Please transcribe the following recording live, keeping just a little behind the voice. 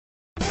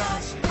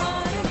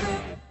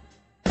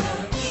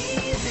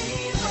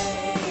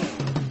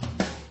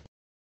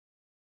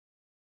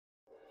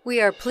We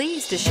are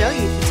pleased to show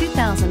you the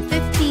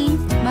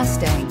 2015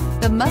 Mustang.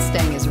 The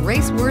Mustang is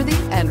race-worthy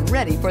and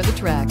ready for the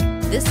track.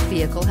 This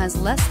vehicle has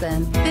less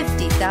than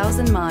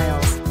 50,000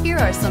 miles. Here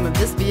are some of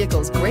this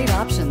vehicle's great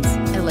options: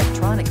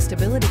 electronic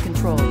stability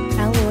control,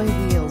 alloy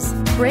wheels,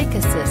 brake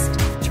assist,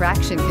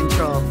 traction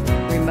control,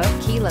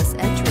 remote keyless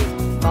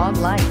entry, fog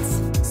lights,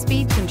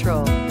 speed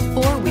control,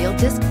 four-wheel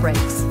disc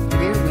brakes,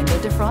 rear window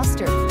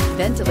defroster,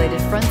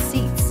 ventilated front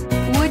seats.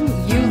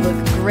 Wouldn't you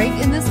look great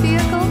in this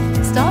vehicle?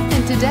 Stop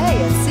in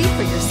today and see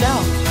for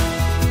yourself.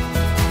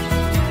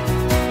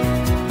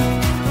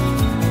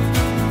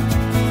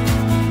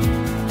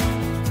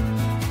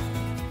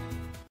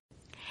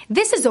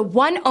 This is a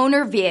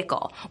one-owner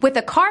vehicle with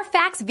a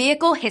Carfax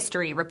Vehicle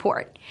History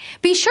Report.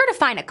 Be sure to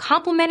find a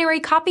complimentary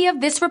copy of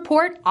this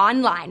report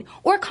online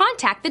or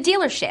contact the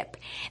dealership.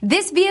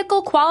 This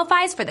vehicle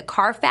qualifies for the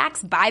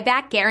Carfax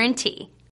Buyback Guarantee.